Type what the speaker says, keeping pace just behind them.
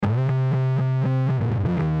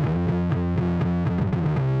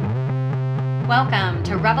Welcome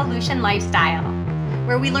to Revolution Lifestyle,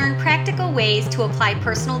 where we learn practical ways to apply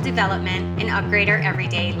personal development and upgrade our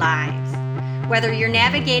everyday lives. Whether you're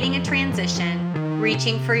navigating a transition,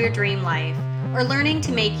 reaching for your dream life, or learning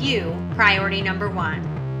to make you priority number one,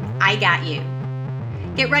 I got you.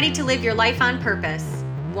 Get ready to live your life on purpose,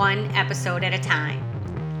 one episode at a time.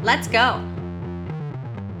 Let's go.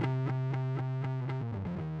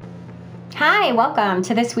 Hi, welcome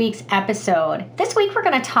to this week's episode. This week we're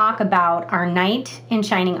going to talk about our knight in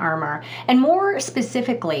shining armor, and more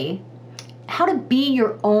specifically, how to be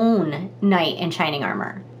your own knight in shining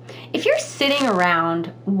armor. If you're sitting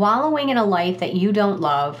around wallowing in a life that you don't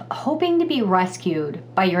love, hoping to be rescued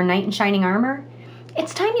by your knight in shining armor,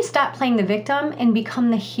 it's time you stop playing the victim and become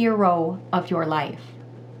the hero of your life.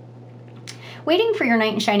 Waiting for your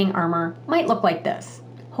knight in shining armor might look like this: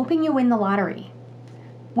 hoping you win the lottery.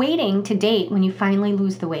 Waiting to date when you finally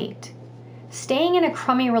lose the weight. Staying in a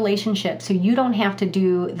crummy relationship so you don't have to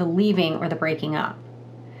do the leaving or the breaking up.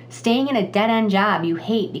 Staying in a dead-end job you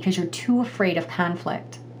hate because you're too afraid of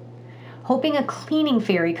conflict. Hoping a cleaning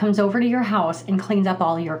fairy comes over to your house and cleans up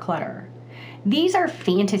all your clutter. These are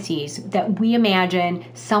fantasies that we imagine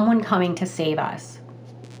someone coming to save us.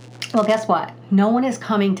 Well, guess what? No one is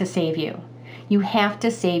coming to save you. You have to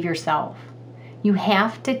save yourself. You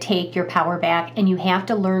have to take your power back, and you have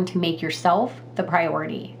to learn to make yourself the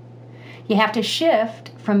priority. You have to shift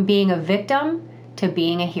from being a victim to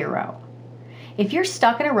being a hero. If you're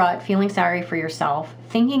stuck in a rut feeling sorry for yourself,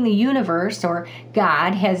 thinking the universe or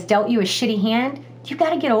God has dealt you a shitty hand, you've got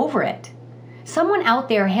to get over it. Someone out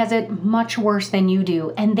there has it much worse than you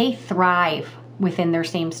do, and they thrive within their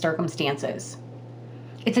same circumstances.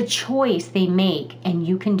 It's a choice they make, and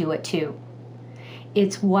you can do it too.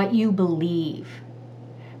 It's what you believe.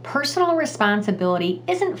 Personal responsibility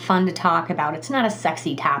isn't fun to talk about. It's not a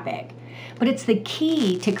sexy topic, but it's the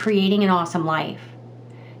key to creating an awesome life.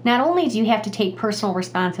 Not only do you have to take personal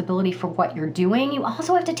responsibility for what you're doing, you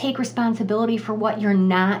also have to take responsibility for what you're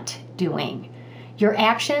not doing, your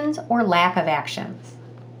actions or lack of actions.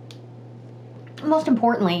 Most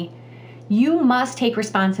importantly, you must take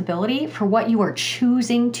responsibility for what you are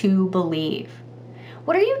choosing to believe.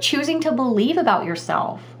 What are you choosing to believe about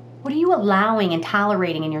yourself? What are you allowing and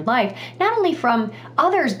tolerating in your life, not only from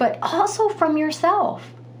others, but also from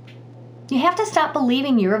yourself? You have to stop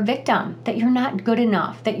believing you're a victim, that you're not good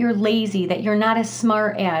enough, that you're lazy, that you're not as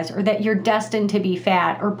smart as, or that you're destined to be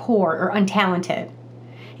fat or poor or untalented.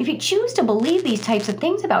 If you choose to believe these types of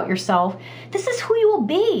things about yourself, this is who you will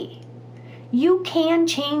be. You can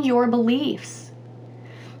change your beliefs.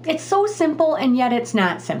 It's so simple, and yet it's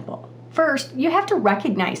not simple. First, you have to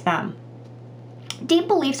recognize them. Deep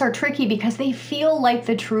beliefs are tricky because they feel like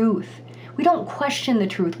the truth. We don't question the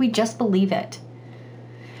truth, we just believe it.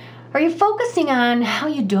 Are you focusing on how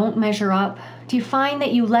you don't measure up? Do you find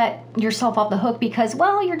that you let yourself off the hook because,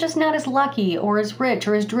 well, you're just not as lucky or as rich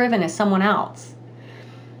or as driven as someone else?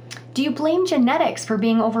 Do you blame genetics for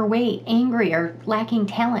being overweight, angry, or lacking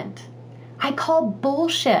talent? I call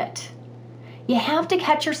bullshit. You have to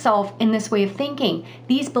catch yourself in this way of thinking,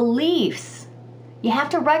 these beliefs. You have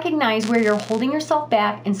to recognize where you're holding yourself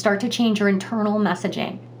back and start to change your internal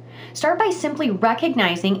messaging. Start by simply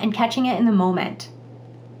recognizing and catching it in the moment.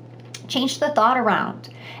 Change the thought around.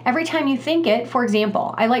 Every time you think it, for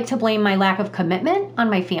example, I like to blame my lack of commitment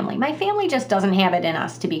on my family. My family just doesn't have it in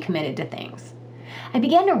us to be committed to things. I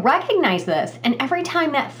began to recognize this, and every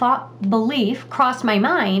time that thought belief crossed my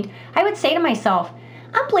mind, I would say to myself,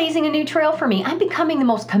 I'm blazing a new trail for me. I'm becoming the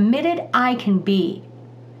most committed I can be.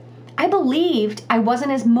 I believed I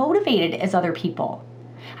wasn't as motivated as other people.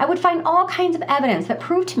 I would find all kinds of evidence that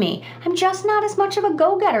proved to me I'm just not as much of a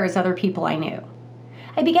go-getter as other people I knew.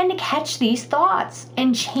 I began to catch these thoughts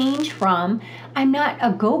and change from I'm not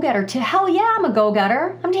a go-getter to hell yeah, I'm a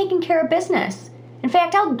go-getter. I'm taking care of business. In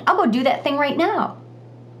fact, I'll go do that thing right now.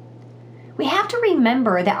 We have to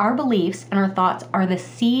remember that our beliefs and our thoughts are the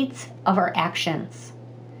seeds of our actions.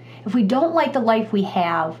 If we don't like the life we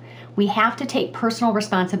have to take personal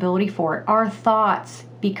responsibility for it. Our thoughts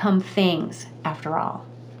become things, after all.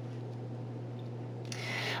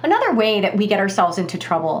 Another way that we get ourselves into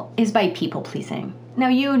trouble is by people-pleasing. Now,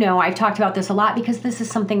 you know I've talked about this a lot because this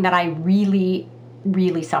is something that I really,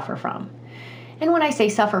 really suffer from. And when I say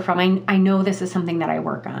suffer from, I know this is something that I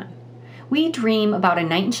work on. We dream about a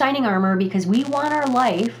knight in shining armor because we want our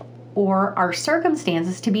life or our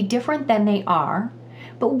circumstances to be different than they are,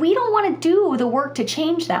 but we don't want to do the work to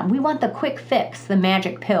change them. We want the quick fix, the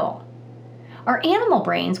magic pill. Our animal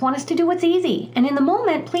brains want us to do what's easy, and in the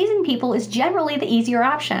moment, pleasing people is generally the easier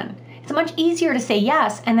option. It's much easier to say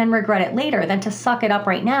yes and then regret it later than to suck it up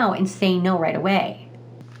right now and say no right away.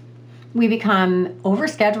 We become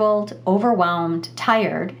overscheduled, overwhelmed,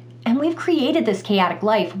 tired, and we've created this chaotic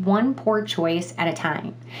life one poor choice at a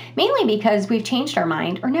time, mainly because we've changed our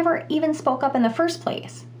mind or never even spoke up in the first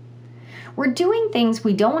place. We're doing things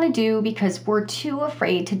we don't want to do because we're too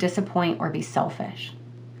afraid to disappoint or be selfish.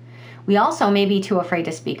 We also may be too afraid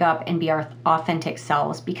to speak up and be our authentic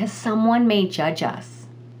selves because someone may judge us.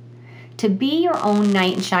 To be your own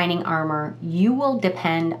knight in shining armor, you will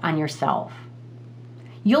depend on yourself.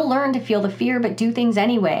 You'll learn to feel the fear but do things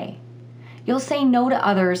anyway. You'll say no to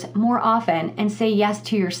others more often and say yes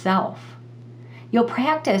to yourself. You'll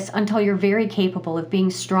practice until you're very capable of being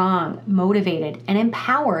strong, motivated, and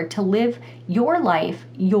empowered to live your life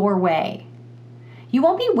your way. You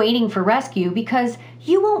won't be waiting for rescue because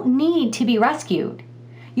you won't need to be rescued.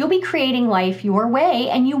 You'll be creating life your way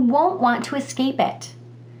and you won't want to escape it.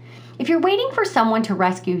 If you're waiting for someone to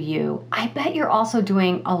rescue you, I bet you're also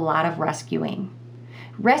doing a lot of rescuing.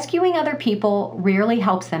 Rescuing other people rarely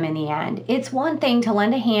helps them in the end. It's one thing to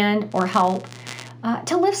lend a hand or help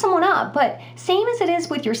to lift someone up, but same as it is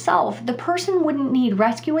with yourself, the person wouldn't need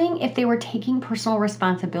rescuing if they were taking personal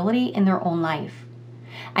responsibility in their own life.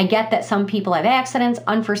 I get that some people have accidents,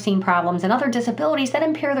 unforeseen problems, and other disabilities that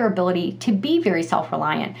impair their ability to be very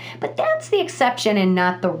self-reliant, but that's the exception and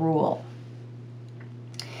not the rule.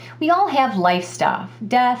 We all have life stuff,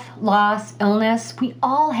 death, loss, illness. We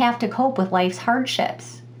all have to cope with life's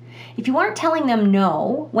hardships. If you aren't telling them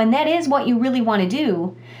no when that is what you really want to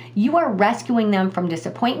do, you are rescuing them from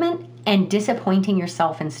disappointment and disappointing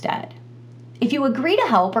yourself instead. If you agree to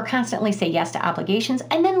help or constantly say yes to obligations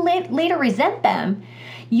and then later resent them,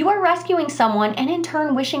 you are rescuing someone and in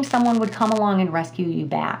turn wishing someone would come along and rescue you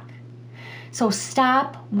back. So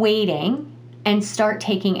stop waiting and start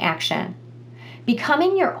taking action.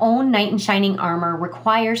 Becoming your own knight in shining armor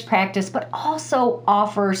requires practice, but also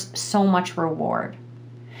offers so much reward.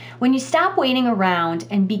 When you stop waiting around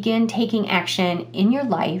and begin taking action in your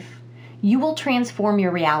life, you will transform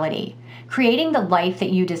your reality, creating the life that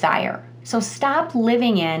you desire. So stop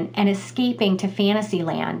living in and escaping to fantasy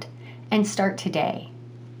land and start today.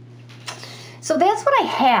 So that's what I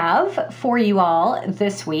have for you all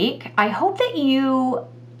this week. I hope that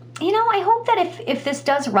I hope that if this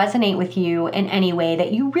does resonate with you in any way,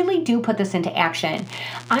 that you really do put this into action.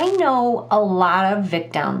 I know a lot of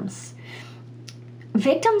victims.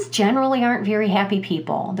 Victims generally aren't very happy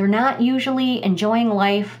people. They're not usually enjoying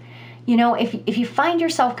life. If you find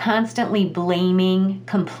yourself constantly blaming,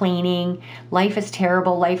 complaining, life is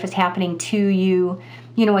terrible, life is happening to you,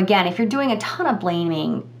 again, if you're doing a ton of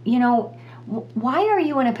blaming, why are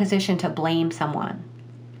you in a position to blame someone?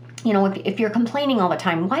 If you're complaining all the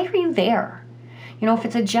time, why are you there? If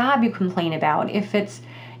it's a job you complain about, if it's,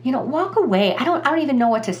 walk away. I don't even know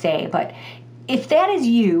what to say, but if that is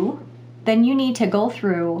you, then you need to go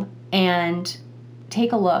through and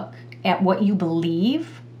take a look at what you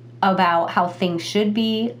believe about how things should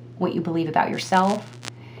be, what you believe about yourself,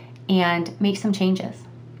 and make some changes.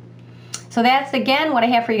 So that's, again, what I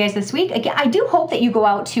have for you guys this week. Again, I do hope that you go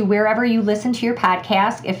out to wherever you listen to your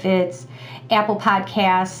podcast, if it's Apple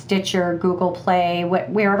Podcasts, Stitcher, Google Play,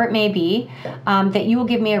 wherever it may be, that you will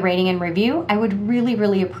give me a rating and review. I would really,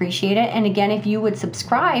 really appreciate it. And again, if you would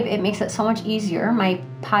subscribe, it makes it so much easier. My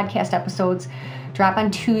podcast episodes drop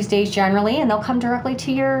on Tuesdays generally, and they'll come directly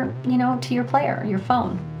to your, to your player, your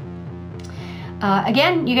phone.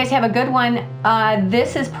 Again, you guys have a good one.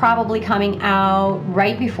 This is probably coming out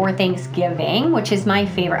right before Thanksgiving, which is my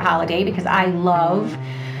favorite holiday because I love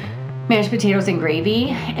mashed potatoes and gravy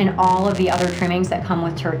and all of the other trimmings that come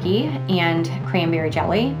with turkey and cranberry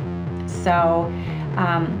jelly. So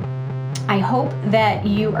I hope that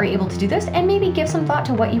you are able to do this and maybe give some thought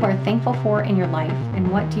to what you are thankful for in your life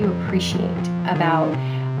and what do you appreciate about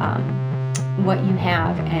what you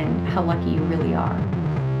have and how lucky you really are.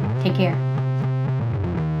 Take care.